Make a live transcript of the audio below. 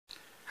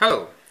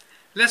Hello,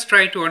 let's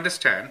try to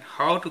understand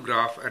how to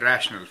graph a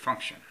rational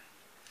function.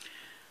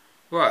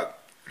 Well,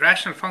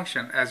 rational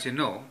function, as you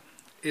know,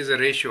 is a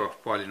ratio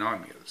of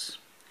polynomials,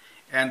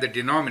 and the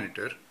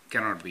denominator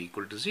cannot be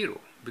equal to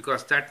 0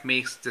 because that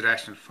makes the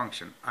rational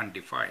function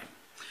undefined.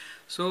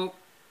 So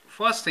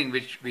first thing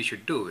which we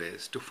should do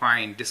is to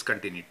find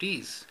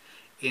discontinuities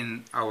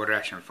in our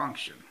rational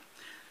function,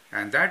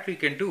 and that we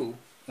can do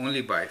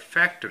only by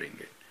factoring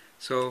it.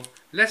 So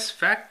let's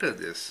factor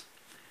this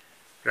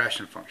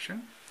rational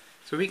function.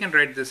 So we can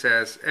write this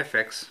as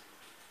fx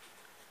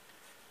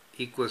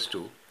equals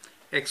to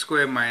x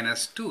squared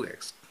minus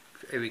 2x.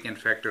 We can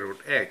factor out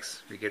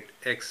x, we get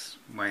x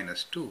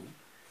minus 2,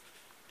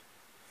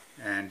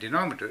 and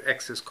denominator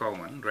x is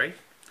common, right?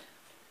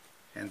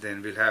 And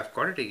then we'll have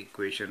quadratic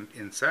equation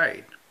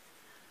inside.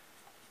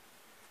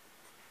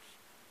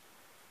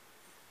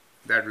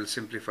 That will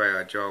simplify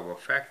our job of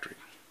factoring.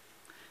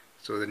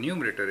 So the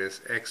numerator is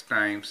x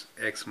times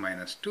x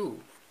minus 2,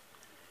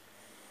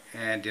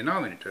 and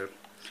denominator,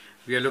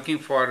 we are looking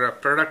for a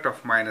product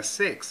of minus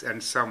 6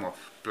 and sum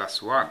of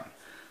plus 1.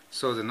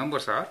 So the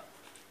numbers are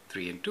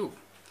 3 and 2.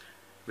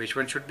 Which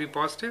one should be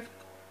positive?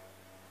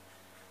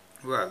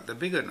 Well, the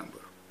bigger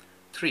number,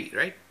 3,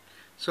 right?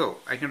 So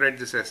I can write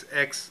this as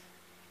x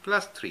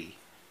plus 3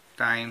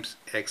 times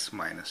x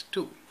minus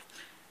 2.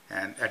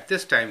 And at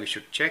this time we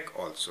should check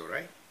also,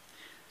 right?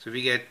 So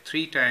we get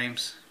 3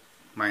 times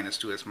minus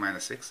 2 as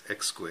minus 6,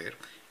 x squared,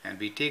 and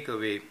we take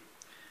away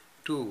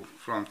 2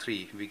 from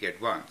 3, we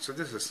get 1. So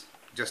this is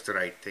just the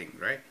right thing,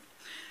 right?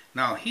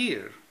 Now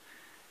here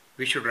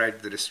we should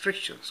write the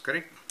restrictions,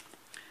 correct?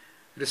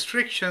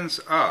 Restrictions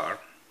are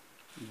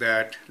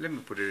that, let me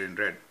put it in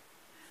red,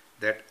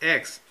 that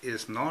x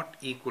is not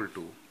equal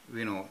to,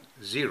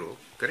 0,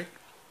 correct?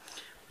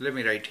 Let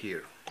me write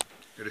here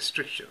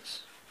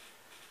restrictions.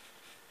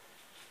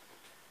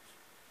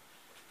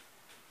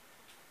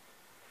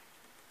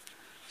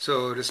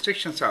 So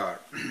restrictions are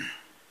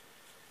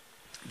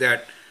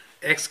that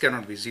x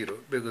cannot be 0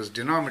 because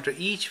denominator,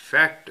 each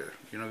factor,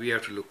 we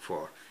have to look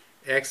for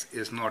x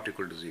is not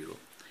equal to 0.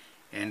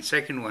 And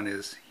second one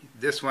is,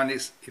 this one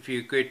is, if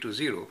you equate to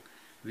 0,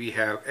 we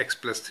have x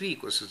plus 3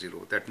 equals to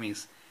 0. That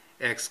means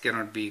x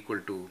cannot be equal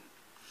to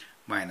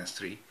minus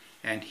 3.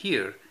 And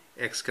here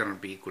x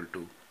cannot be equal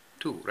to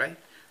 2, right?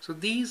 So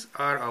these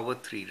are our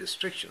 3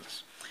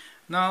 restrictions.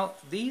 Now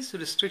these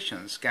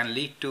restrictions can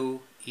lead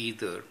to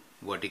either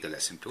vertical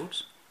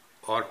asymptotes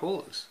or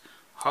holes.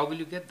 How will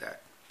you get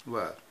that?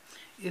 Well,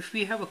 if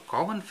we have a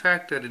common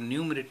factor in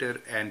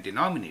numerator and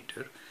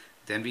denominator,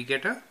 then we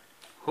get a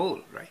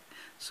whole, right?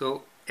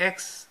 So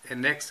x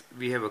and x,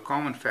 we have a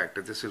common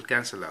factor. This will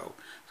cancel out.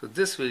 So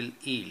this will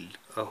yield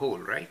a whole,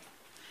 right?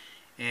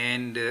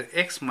 And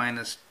x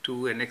minus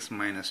 2 and x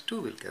minus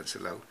 2 will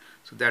cancel out.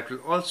 So that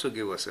will also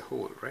give us a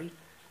whole, right?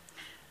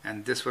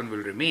 And this one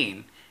will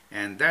remain,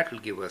 and that will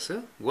give us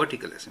a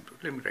vertical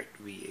asymptote. Let me write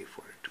VA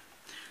for it.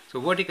 So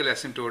vertical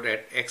asymptote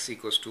at x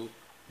equals to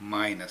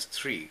minus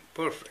 3.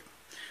 Perfect.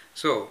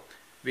 So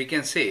we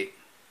can say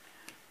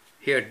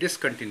here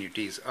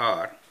discontinuities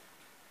are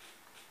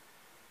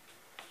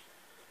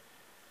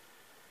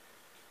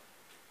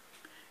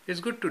it's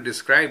good to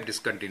describe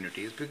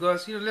discontinuities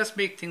because let's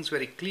make things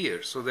very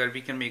clear so that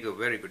we can make a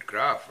very good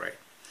graph, right?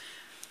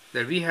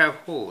 That we have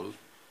whole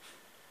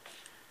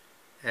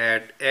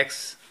at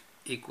x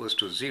equals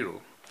to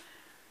 0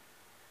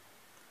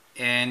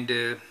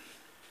 and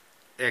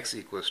x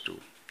equals to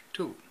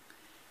 2,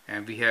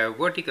 and we have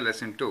vertical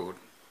asymptote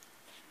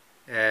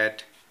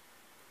at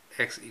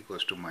x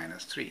equals to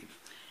minus 3,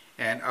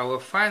 and our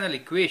final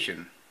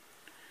equation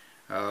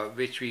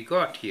which we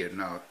got here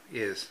now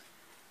is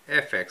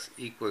fx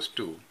equals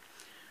to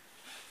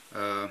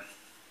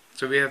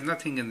so we have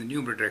nothing in the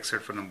numerator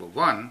except for number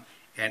 1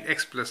 and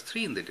x plus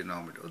 3 in the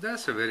denominator.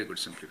 That's a very good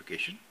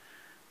simplification.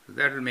 So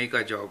that will make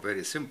our job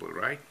very simple,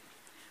 right?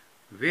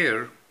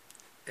 Where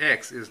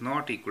x is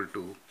not equal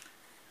to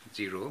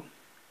 0,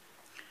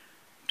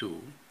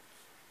 2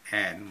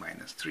 and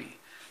minus 3.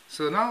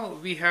 So now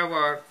we have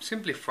our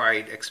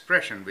simplified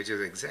expression, which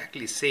is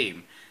exactly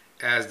same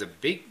as the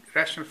big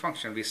rational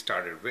function we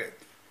started with,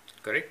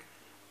 correct?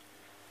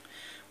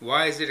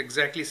 Why is it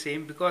exactly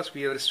same? Because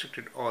we have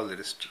restricted all the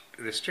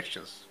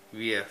restrictions.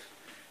 We have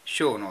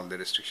shown all the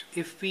restrictions.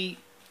 If we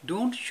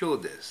don't show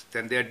this,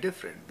 then they are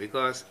different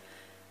because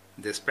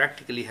this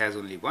practically has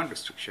only one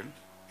restriction,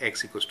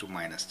 x equals to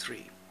minus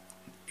 3.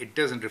 It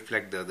doesn't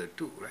reflect the other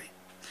two, right?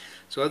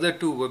 So other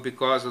two were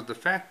because of the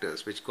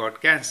factors which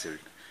got cancelled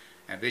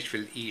and which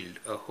will yield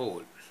a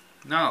whole.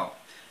 Now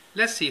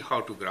let's see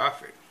how to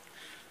graph it.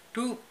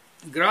 To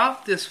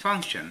graph this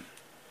function,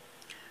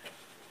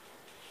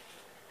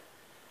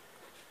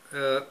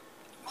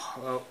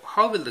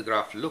 how will the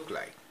graph look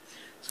like?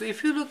 So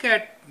if you look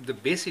at the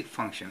basic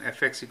function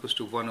fx equals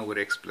to 1 over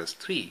x plus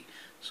 3,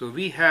 so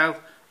we have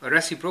a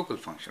reciprocal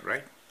function,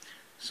 right?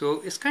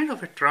 So it's kind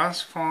of a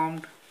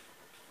transformed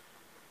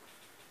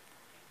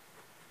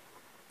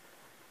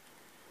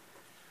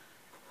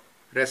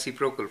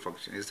reciprocal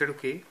function. Is that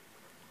okay?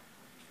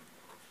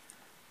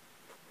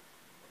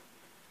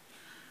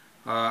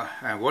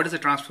 And what is the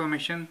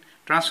transformation?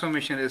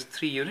 Transformation is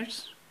 3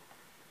 units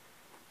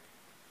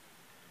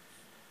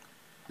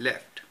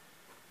left.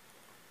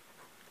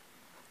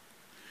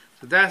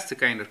 So that's the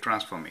kind of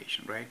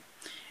transformation, right?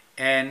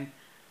 And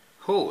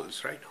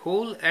wholes, right?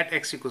 Whole at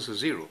x equals to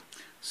 0.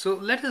 So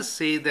let us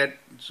say that,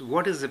 so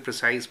what is the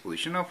precise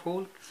position of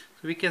whole?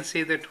 So we can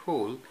say that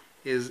whole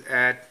is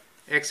at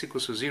x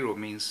equals to 0,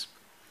 means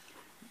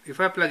if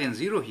I plug in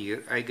 0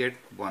 here, I get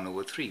 1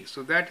 over 3.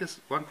 So that is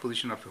one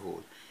position of a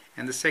whole.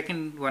 And the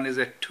second one is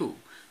at 2.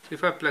 So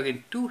if I plug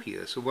in 2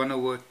 here, so 1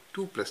 over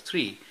 2 plus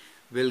 3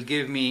 will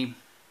give me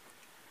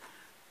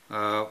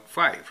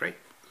 5, right?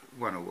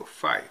 1 over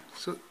 5.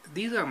 So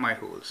these are my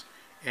wholes.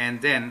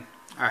 And then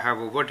I have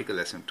a vertical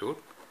asymptote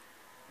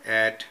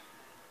at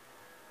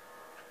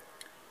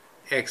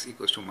x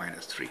equals to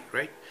minus 3,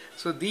 right?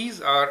 So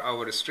these are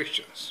our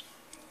restrictions,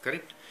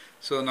 correct?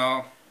 So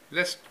now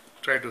let's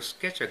try to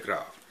sketch a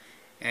graph.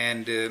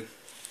 And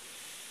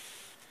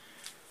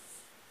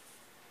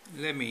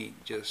let me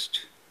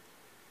just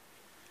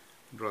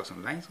draw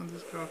some lines on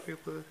this graph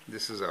paper.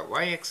 This is our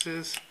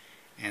y-axis,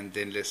 and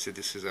then let's say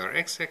this is our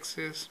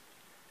x-axis.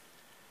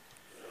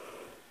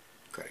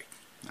 Correct.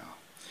 Now,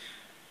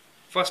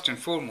 first and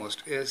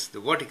foremost is the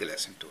vertical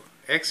asymptote,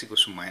 x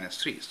equals to minus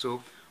 3.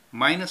 So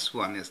minus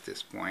 1 is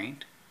this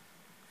point,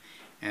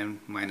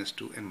 and minus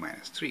 2 and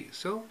minus 3.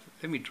 So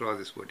let me draw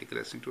this vertical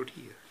asymptote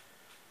here.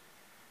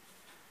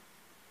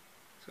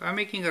 So I'm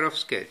making a rough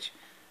sketch.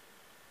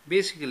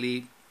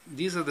 Basically,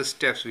 these are the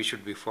steps we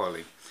should be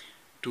following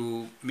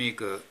to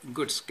make a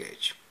good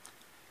sketch.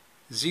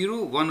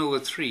 0, 1 over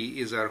 3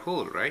 is our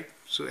whole, right?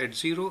 So at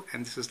 0,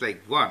 and this is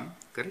like 1,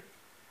 correct?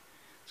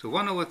 So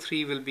 1 over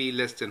 3 will be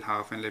less than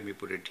half, and let me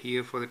put it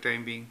here for the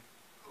time being,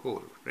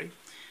 whole, right?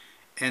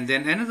 And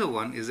then another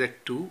one is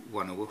at 2,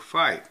 1 over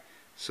 5.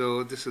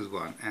 So this is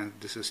 1 and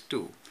this is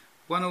 2.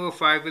 1 over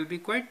 5 will be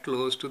quite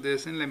close to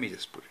this, and let me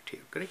just put it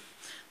here, correct?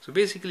 So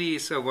basically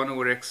it's a 1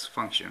 over x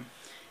function,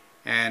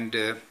 and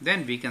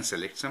then we can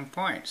select some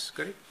points,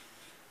 correct?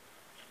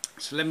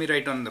 So let me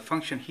write on the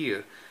function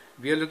here.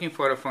 We are looking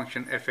for a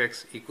function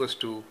fx equals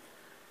to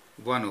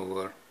 1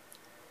 over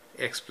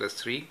x plus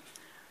 3,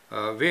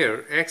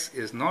 where x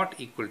is not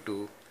equal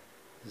to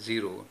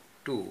 0,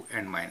 2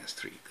 and minus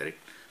 3, correct?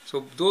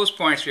 So those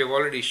points we have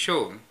already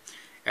shown.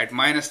 At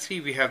minus 3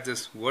 we have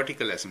this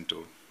vertical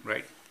asymptote,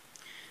 right?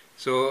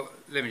 So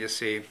let me just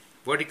say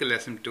vertical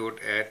asymptote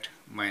at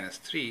minus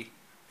 3,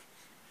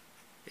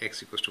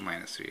 x equals to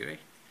minus 3, right?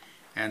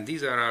 And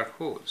these are our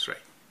wholes, right?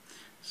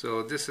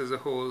 So this is a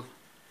whole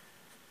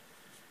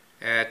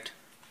at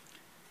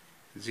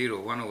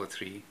 0, 1 over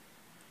 3,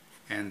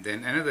 and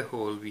then another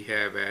whole we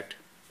have at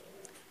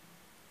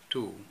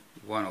 2,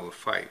 1 over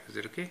 5. Is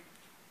it okay?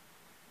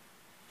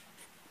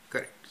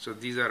 Correct. So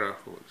these are our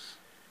wholes.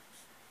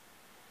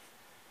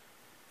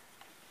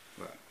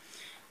 Well,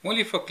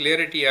 only for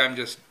clarity I am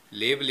just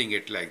labeling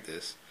it like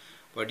this,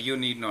 but you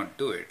need not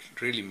do it.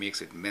 It really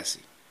makes it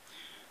messy.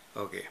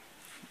 Okay.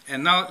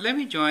 And now let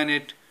me join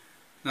it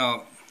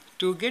now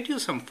to get you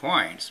some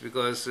points,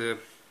 because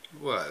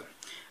well,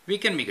 we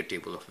can make a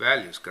table of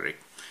values,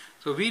 correct?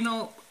 So we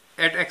know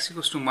at x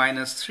equals to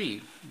minus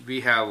 3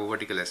 we have a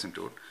vertical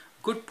asymptote.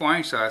 Good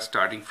points are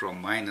starting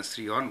from minus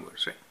 3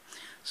 onwards, right?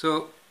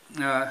 So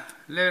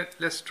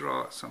let's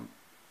draw some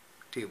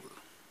table.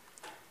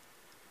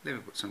 Let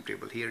me put some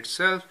table here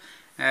itself,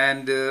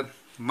 and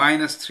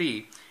minus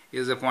 3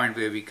 is a point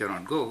where we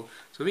cannot go.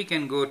 So we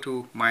can go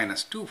to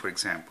minus 2, for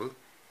example,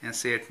 and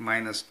say at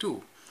minus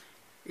 2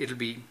 it will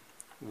be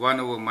 1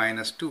 over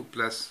minus 2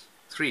 plus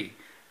 3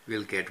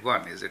 will get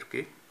 1. Is it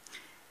okay?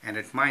 And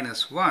at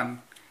minus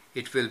 1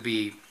 it will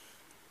be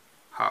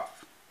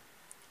half.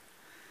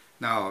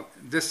 Now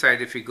this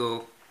side, if we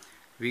go,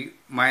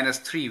 minus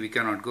 3 we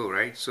cannot go,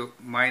 right? So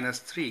minus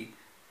 3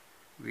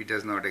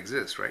 does not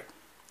exist, right?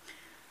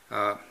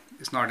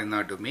 It's not in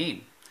our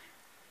domain.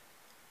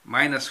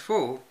 Minus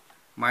 4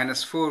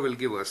 will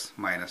give us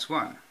minus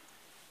 1,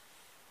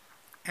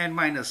 and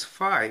minus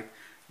 5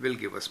 will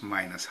give us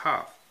minus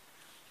half.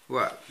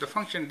 Well, the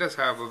function does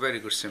have a very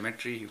good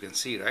symmetry, you can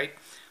see, right?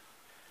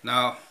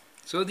 Now,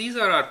 so these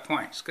are our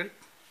points, correct?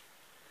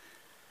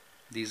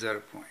 These are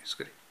points,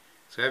 correct?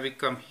 So if we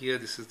come here,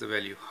 this is the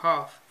value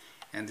half,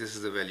 and this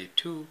is the value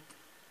 2,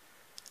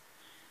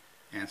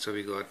 and so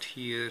we got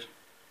here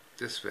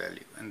this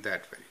value and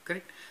that value,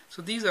 correct?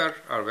 So these are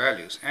our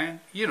values, and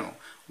you know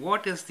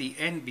what is the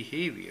end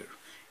behavior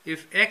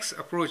if x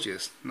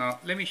approaches. Now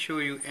let me show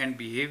you end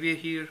behavior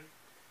here.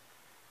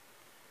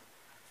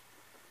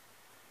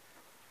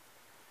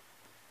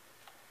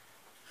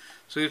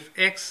 So if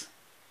x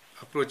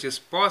approaches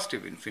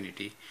positive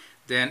infinity,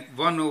 then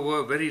 1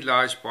 over very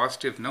large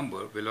positive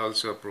number will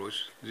also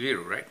approach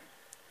 0, right?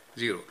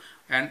 0,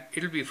 and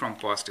it will be from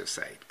positive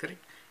side,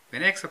 correct?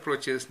 When x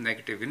approaches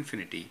negative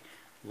infinity,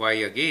 y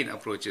again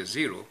approaches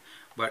 0,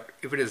 but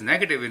if it is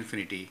negative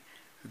infinity,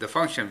 the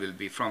function will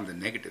be from the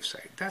negative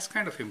side. That's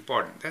kind of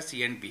important. That's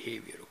the end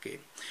behavior, okay?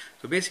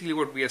 So basically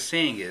what we are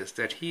saying is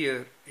that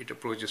here it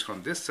approaches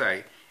from this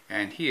side,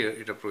 and here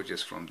it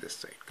approaches from this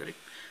side, correct?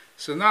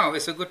 So now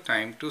is a good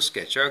time to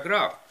sketch our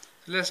graph.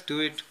 So let's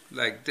do it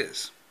like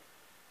this.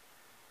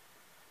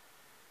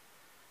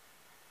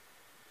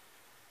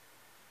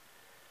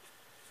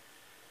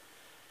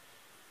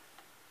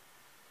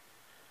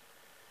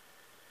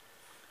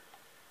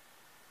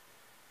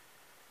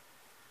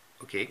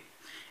 Okay,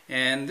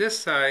 and this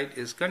side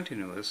is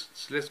continuous,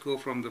 so let's go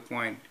from the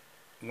point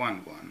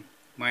 1 1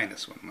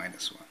 minus 1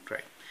 minus 1,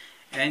 right,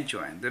 and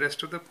join the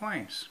rest of the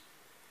points.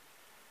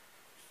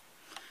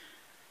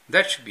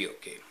 That should be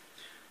okay.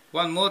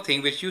 One more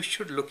thing which you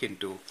should look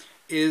into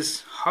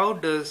is how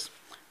does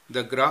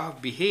the graph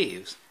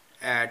behaves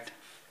at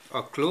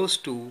or close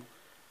to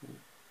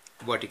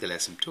vertical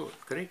asymptote,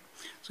 correct?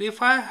 So if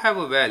I have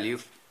a value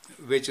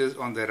which is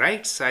on the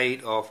right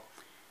side of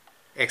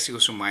x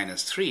equals to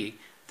minus 3,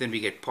 then we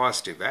get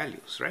positive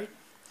values, right?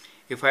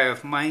 If I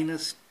have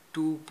minus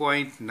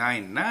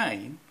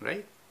 2.99,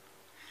 right,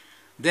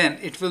 then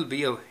it will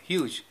be a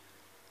huge,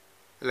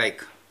 like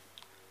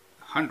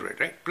 100,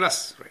 right,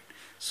 plus, right?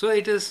 So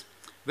it is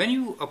when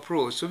you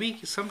approach, so we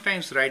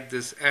sometimes write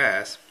this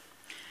as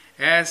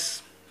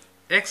x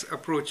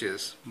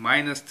approaches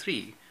minus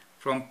 3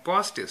 from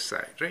positive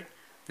side, right,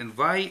 then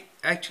y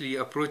actually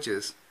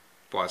approaches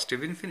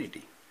positive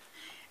infinity.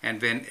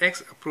 And when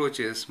x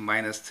approaches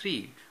minus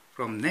 3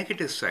 from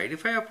negative side,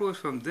 if I approach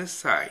from this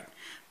side,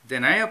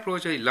 then I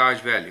approach a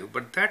large value,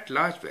 but that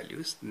large value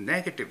is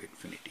negative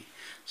infinity.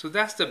 So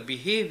that's the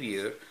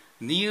behavior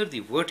near the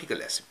vertical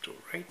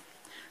asymptote, right?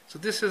 So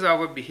this is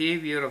our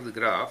behavior of the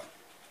graph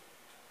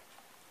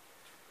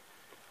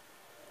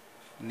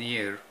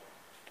near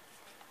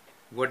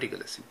vertical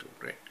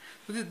asymptote, right?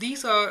 So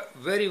these are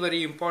very,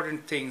 very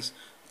important things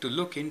to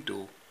look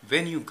into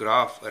when you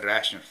graph a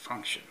rational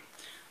function.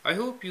 I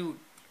hope you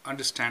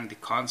understand the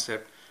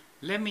concept.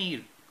 Let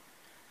me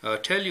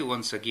tell you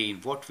once again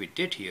what we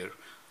did here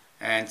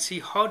and see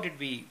how did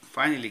we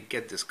finally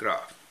get this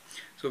graph.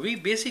 So we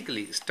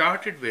basically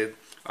started with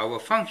our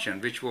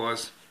function, which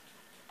was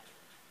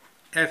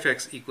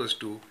fx equals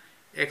to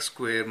x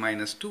squared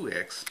minus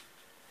 2x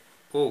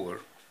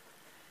over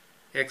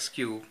x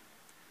cubed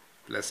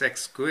plus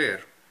x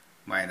squared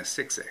minus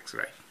 6x,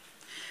 right?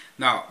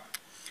 Now,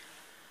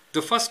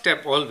 the first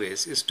step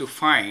always is to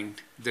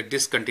find the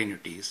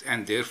discontinuities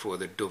and therefore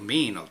the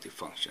domain of the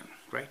function,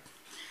 right?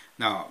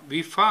 Now,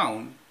 we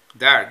found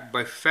that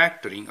by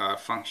factoring our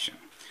function.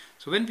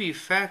 So when we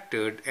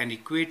factored and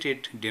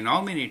equated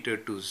denominator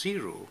to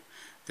 0,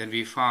 then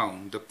we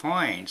found the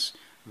points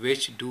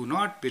which do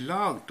not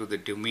belong to the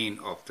domain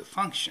of the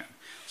function.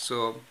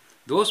 So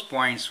those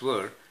points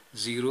were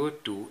 0,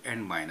 2,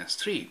 and minus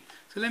 3.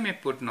 So let me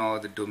put now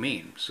the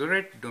domain. So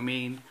right,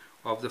 domain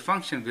of the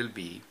function will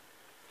be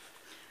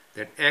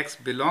that x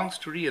belongs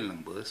to real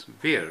numbers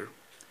where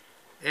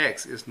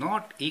x is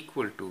not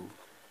equal to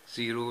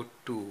 0,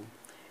 2,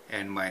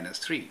 and minus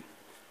 3.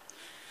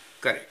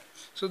 Correct.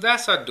 So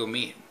that's our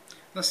domain.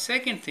 The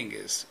second thing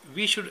is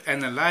we should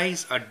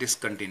analyze our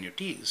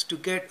discontinuities to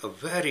get a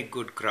very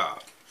good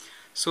graph.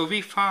 So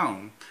we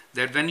found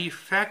that when you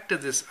factor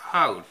this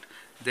out,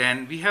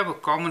 then we have a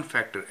common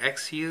factor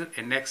x here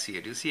and x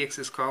here. You see x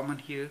is common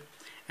here,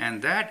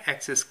 and that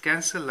x is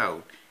cancelled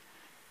out,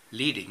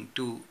 leading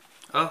to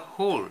a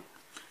whole.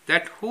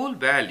 That whole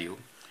value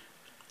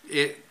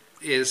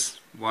is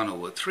 1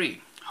 over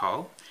 3.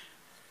 How?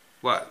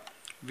 Well,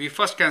 we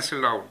first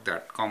cancelled out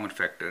that common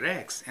factor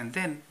x, and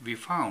then we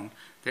found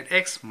that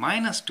x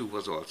minus 2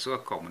 was also a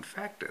common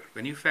factor.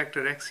 When you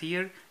factor x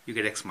here, you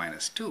get x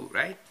minus 2,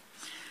 right?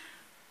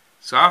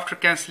 So after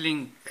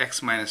cancelling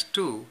x minus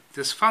 2,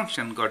 this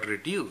function got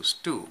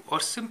reduced to, or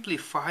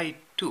simplified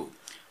to,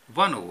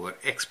 1 over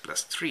x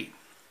plus 3,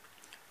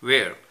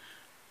 where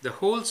the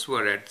wholes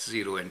were at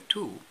 0 and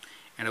 2,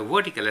 and a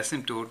vertical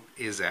asymptote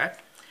is at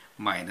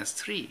minus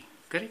 3,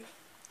 correct?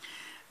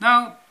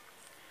 Now,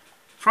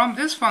 from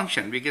this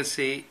function, we can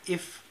say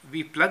if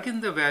we plug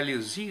in the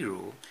value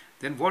 0,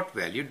 then what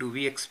value do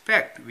we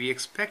expect? We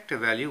expect a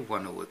value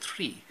 1 over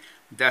 3.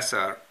 That's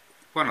our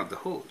one of the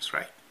wholes,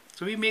 right?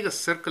 So we make a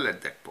circle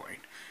at that point,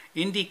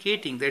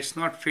 indicating that it's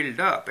not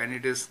filled up and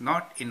it is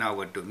not in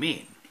our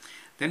domain.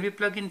 Then we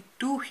plug in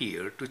 2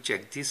 here to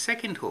check the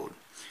second whole.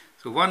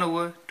 So 1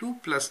 over 2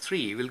 plus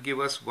 3 will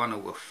give us 1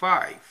 over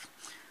 5.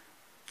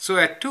 So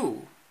at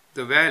 2,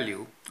 the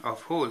value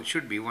of whole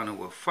should be 1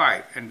 over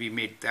 5, and we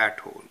made that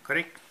whole,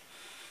 correct?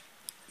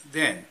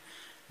 Then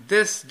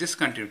this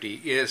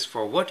discontinuity is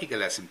for vertical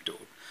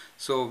asymptote.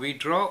 So we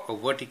draw a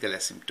vertical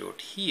asymptote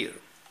here.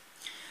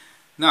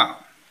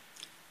 Now,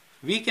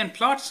 we can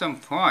plot some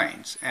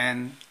points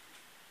and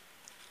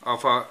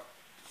of our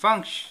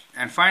function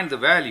and find the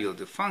value of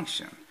the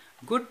function.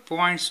 Good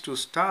points to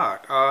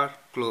start are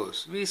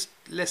close.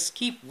 Let's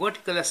keep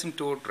vertical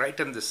asymptote right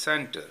in the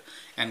center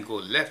and go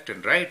left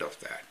and right of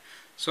that.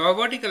 So our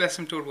vertical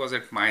asymptote was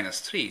at minus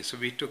 3. So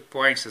we took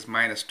points as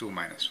minus 2,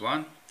 minus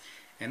 1,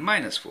 and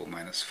minus 4,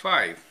 minus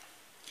 5,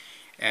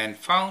 and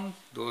found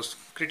those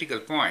critical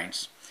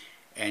points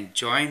and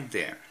joined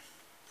them.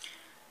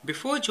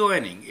 Before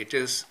joining, it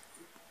is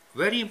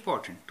very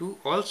important to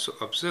also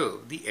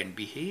observe the end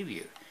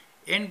behavior.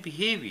 End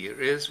behavior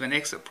is when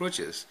x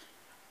approaches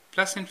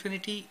plus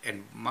infinity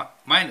and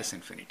minus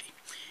infinity.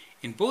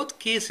 In both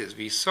cases,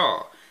 we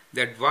saw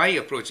that y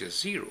approaches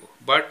 0,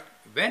 but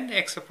when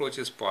x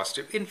approaches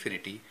positive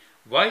infinity,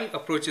 y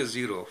approaches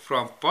 0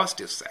 from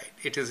positive side.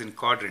 It is in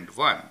quadrant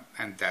 1,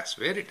 and that's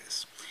where it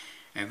is.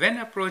 And when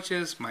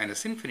approaches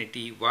minus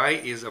infinity, y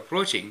is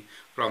approaching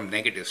from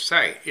negative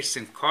side. It's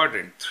in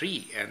quadrant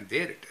 3, and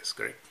there it is,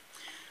 correct?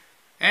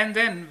 And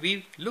then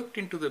we looked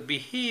into the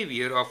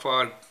behavior of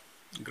our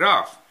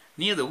graph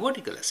near the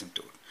vertical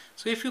asymptote.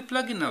 So if you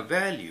plug in a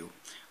value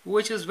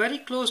which is very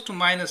close to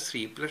minus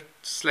 3, but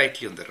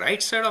slightly on the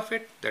right side of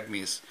it, that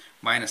means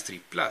minus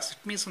 3 plus,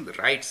 it means on the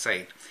right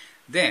side,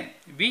 then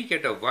we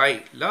get a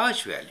y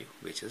large value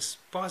which is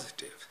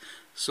positive.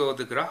 So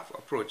the graph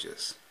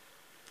approaches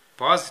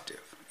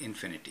positive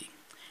infinity.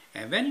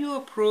 And when you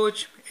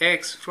approach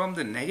x from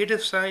the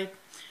negative side,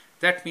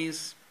 that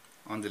means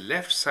on the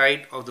left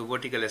side of the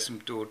vertical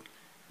asymptote,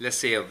 let's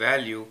say a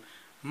value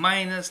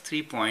minus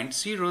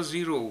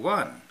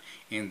 3.001.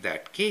 In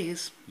that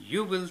case,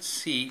 you will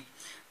see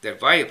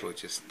that y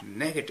approaches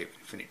negative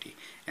infinity.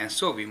 And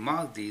so we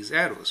mark these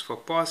arrows for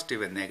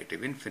positive and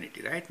negative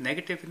infinity, right?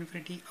 Negative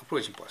infinity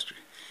approaching positive.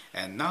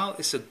 And now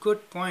it's a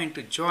good point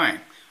to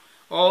join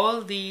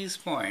all these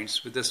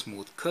points with a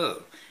smooth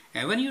curve.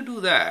 And when you do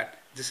that,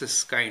 this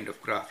is kind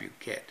of graph you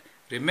get.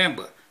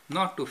 Remember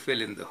not to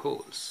fill in the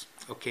holes,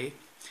 okay?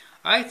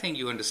 I think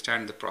you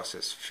understand the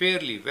process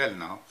fairly well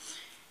now.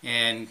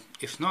 And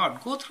if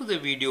not, go through the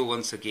video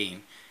once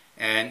again.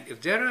 And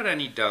if there are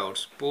any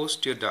doubts,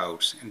 post your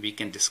doubts and we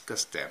can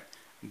discuss them.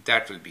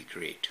 That will be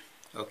great.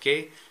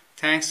 Okay?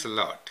 Thanks a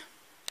lot.